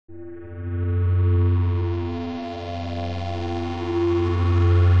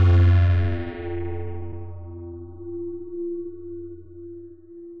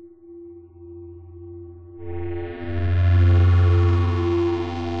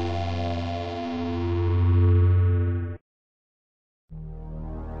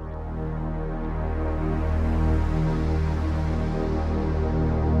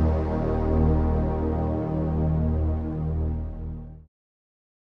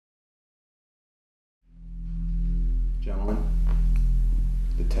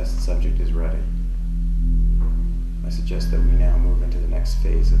subject is ready. I suggest that we now move into the next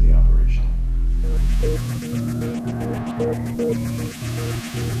phase of the operation.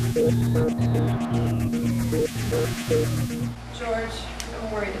 George,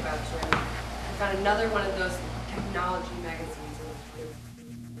 I'm worried about Jim. I found another one of those technology magazines in his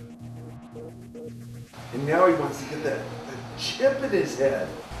room. And now he wants to get the chip in his head.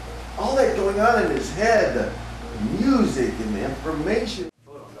 All that going on in his head, the music and the information.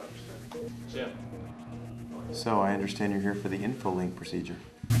 Jim. So I understand you're here for the Infolink procedure.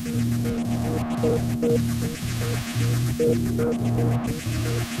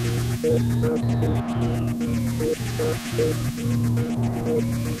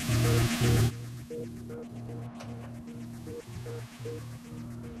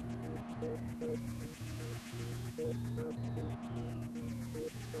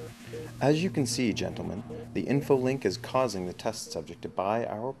 As you can see, gentlemen, the Infolink is causing the test subject to buy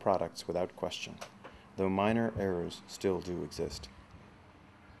our products without question, though minor errors still do exist.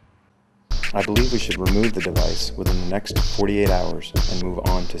 I believe we should remove the device within the next 48 hours and move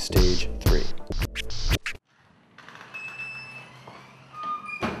on to stage 3.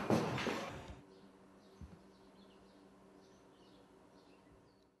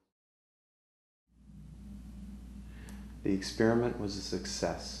 The experiment was a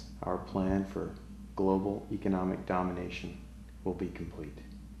success. Our plan for global economic domination will be complete.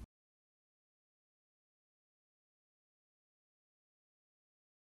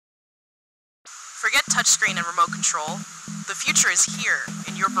 Forget touchscreen and remote control. The future is here,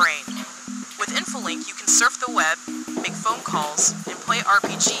 in your brain. With Infolink, you can surf the web, make phone calls, and play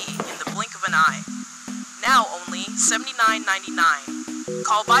RPG in the blink of an eye. Now only $79.99.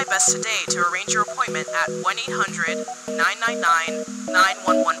 Call BuyBest today to arrange your appointment at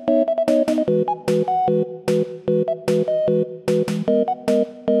 1-800-999-911.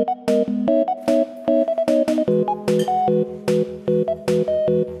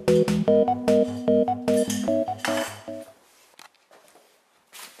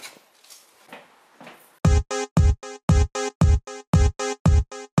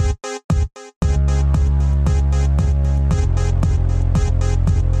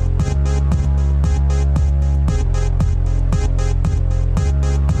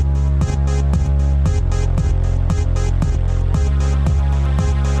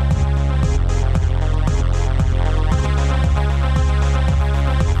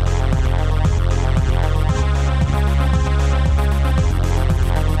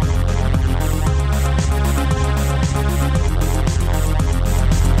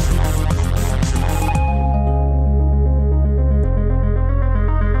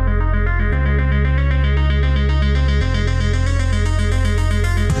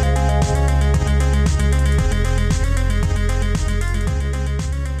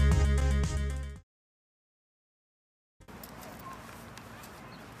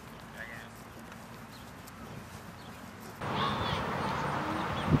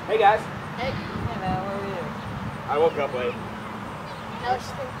 Hey guys. Hey. Hey man, where are you? I woke up late. I was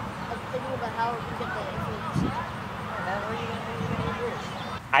just thinking about how we can get the Infolink procedure. Hey man, what are you gonna do?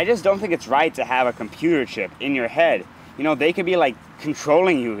 I just don't think it's right to have a computer chip in your head. You know, they could be like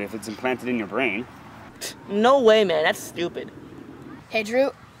controlling you if it's implanted in your brain. No way, man. That's stupid. Hey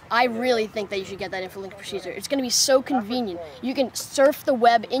Drew, I really think that you should get that Infolink procedure. It's going to be so convenient. You can surf the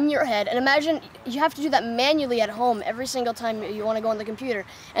web in your head, and imagine you have to do that manually at home every single time you want to go on the computer.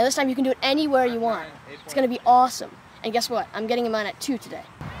 And this time you can do it anywhere you want. It's going to be awesome. And guess what? I'm getting mine at 2 today.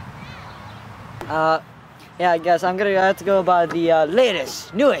 Yeah, I guess I'm gonna have to go buy the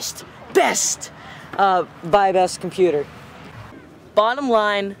latest, newest, best BuyBest computer. Bottom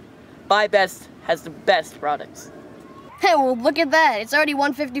line, BuyBest has the best products. Hey, well, look at that. It's already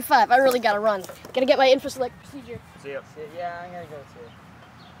 1:55. I really got to run. Gotta get my Infolink procedure. See ya. Yeah, I'm gonna go too.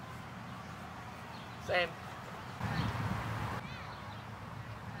 Same.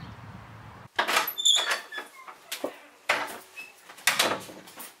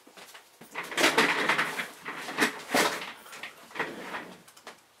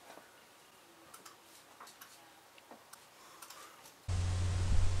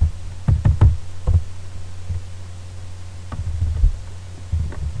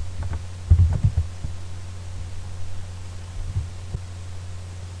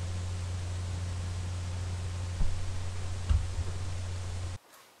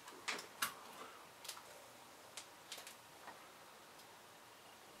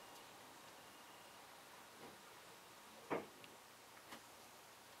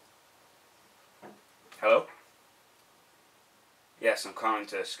 Hello? Yes, I'm calling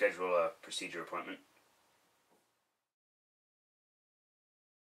to schedule a procedure appointment.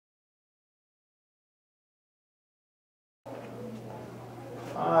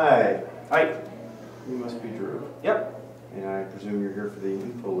 Hi. Hi. You must be Drew. Yep. And I presume you're here for the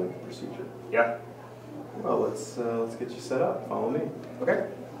Infolink procedure. Yeah. Well, let's get you set up. Follow me. Okay.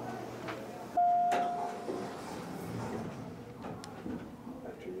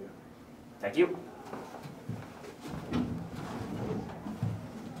 After you. Thank you.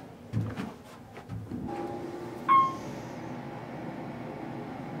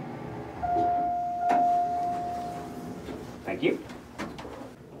 Thank you.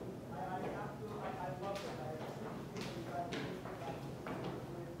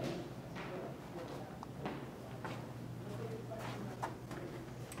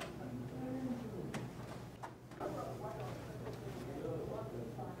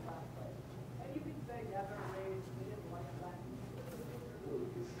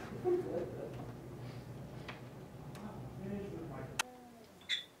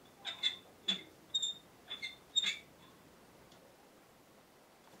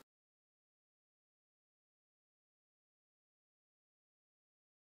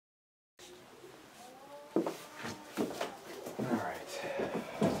 All right.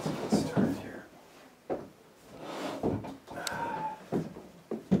 Let's start here.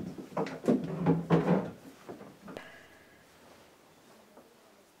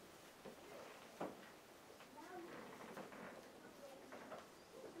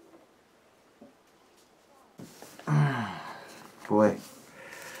 Boy,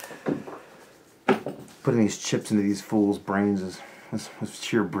 putting these chips into these fools' brains was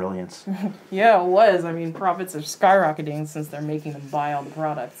sheer brilliance. Yeah, it was. I mean, profits are skyrocketing since they're making them buy all the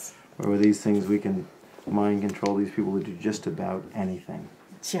products. Or with these things, we can mind control these people to do just about anything.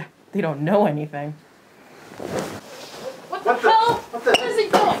 Yeah, they don't know anything. What the hell? What is he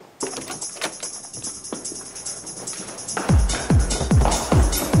doing?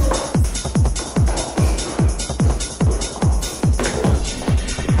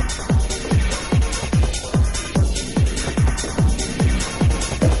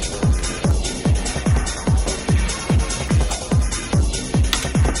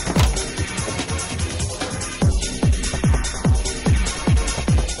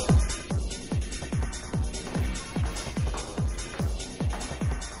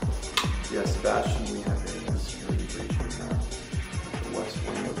 Yes, Sebastian, we have a security breach in the west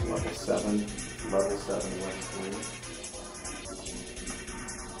wing of level 7, west wing.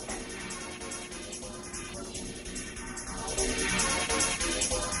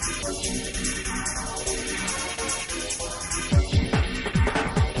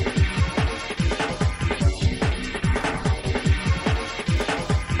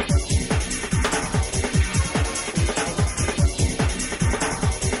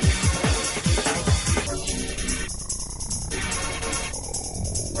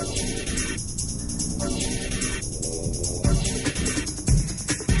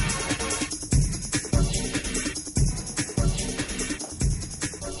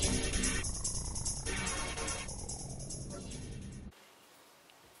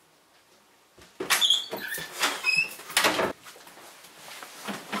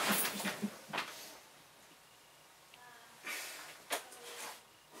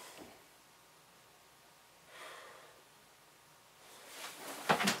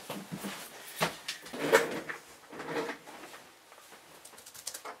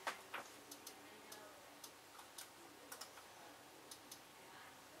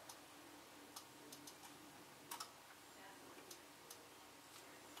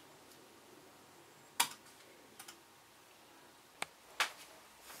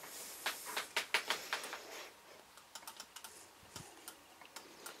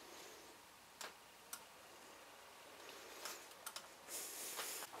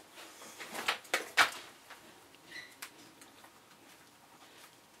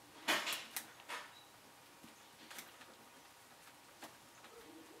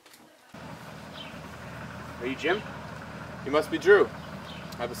 Are you Jim? You must be Drew.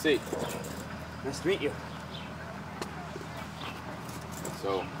 Have a seat. Nice to meet you.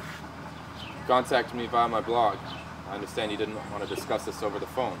 So, you contacted me via my blog. I understand you didn't want to discuss this over the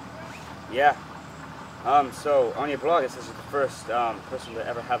phone. Yeah. So on your blog it says you're the first person to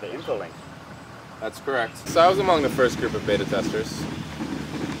ever have the Infolink. That's correct. So I was among the first group of beta testers.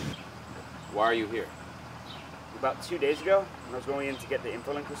 Why are you here? About 2 days ago, when I was going in to get the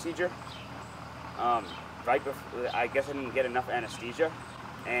Infolink procedure, right before, I guess I didn't get enough anesthesia,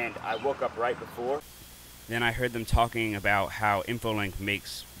 and I woke up right before. Then I heard them talking about how Infolink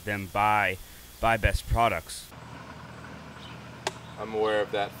makes them buy best products. I'm aware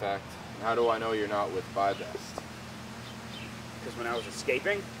of that fact. How do I know you're not with BuyBest? Because when I was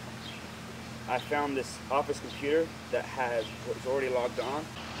escaping, I found this office computer that was already logged on,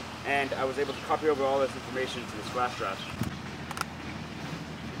 and I was able to copy over all this information to this flash drive.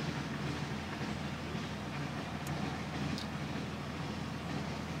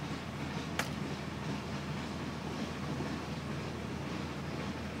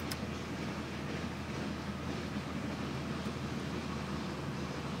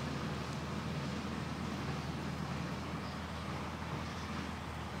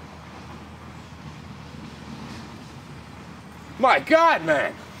 My God,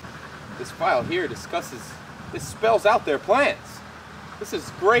 man! This file here this spells out their plans. This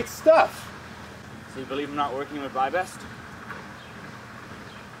is great stuff. So you believe I'm not working with BuyBest?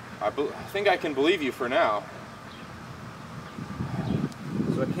 I think I can believe you for now.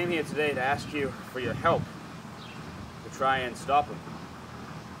 So I came here today to ask you for your help to try and stop him.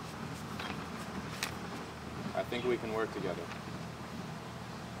 I think we can work together.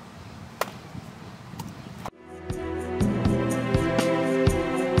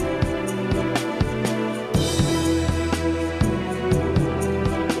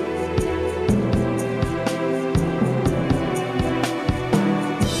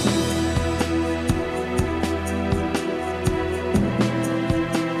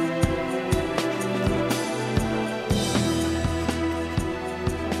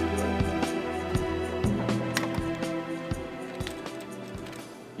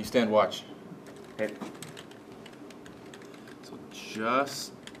 Stand watch. Okay. So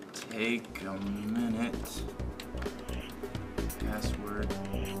just take a minute. Password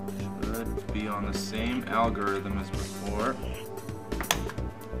should be on the same algorithm as before.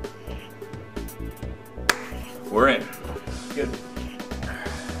 We're in. Good.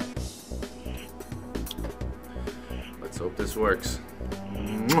 Let's hope this works.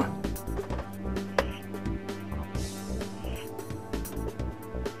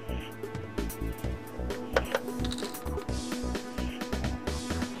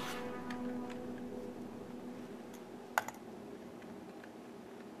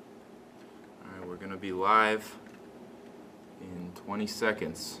 We're going to be live in 20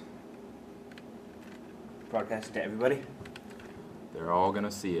 seconds. Broadcast to everybody. They're all going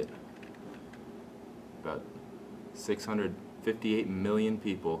to see it. About 658 million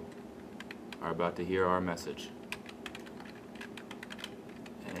people are about to hear our message.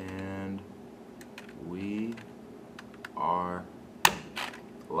 And we are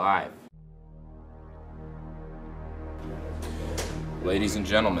live. Ladies and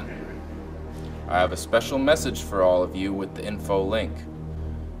gentlemen, I have a special message for all of you with the info link.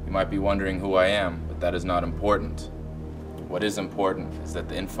 You might be wondering who I am, but that is not important. What is important is that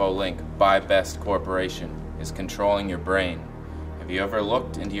the info link BuyBest Corporation is controlling your brain. Have you ever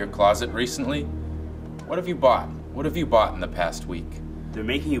looked into your closet recently? What have you bought? What have you bought in the past week? They're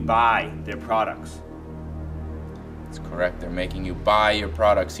making you buy their products. That's correct. They're making you buy your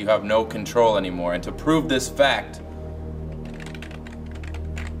products. You have no control anymore. And to prove this fact,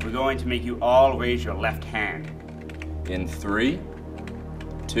 we're going to make you all raise your left hand. In 3,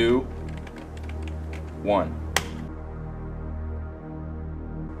 2, 1.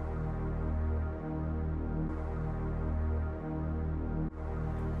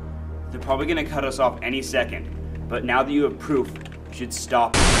 They're probably going to cut us off any second, but now that you have proof, you should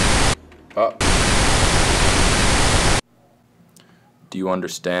stop. Do you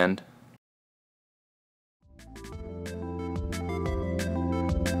understand?